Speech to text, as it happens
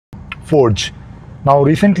Forge. Now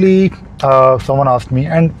recently someone asked me,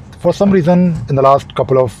 and for some reason in the last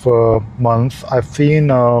couple of months I've seen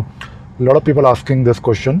a lot of people asking this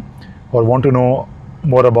question or want to know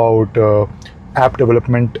more about app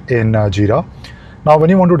development in Jira. Now when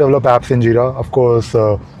you want to develop apps in Jira, of course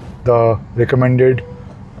the recommended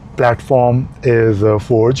platform is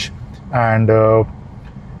Forge, and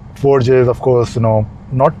Forge is, of course,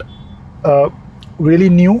 not really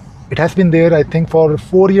new. It has been there, I think, for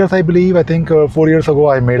 4 years, I believe. I think 4 years ago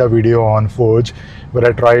I made a video on Forge where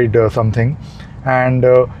I tried something, and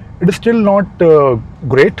it is still not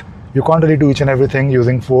great. You can't really do each and everything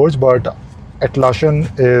using Forge, but Atlassian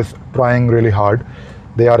is trying really hard.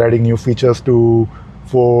 They are adding new features to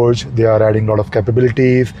Forge. They are adding a lot of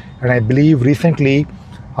capabilities, and I believe recently,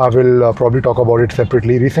 I will probably talk about it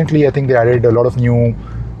separately. Recently, I think they added a lot of new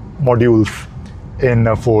modules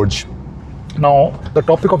in Forge. Now, the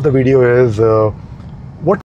topic of the video is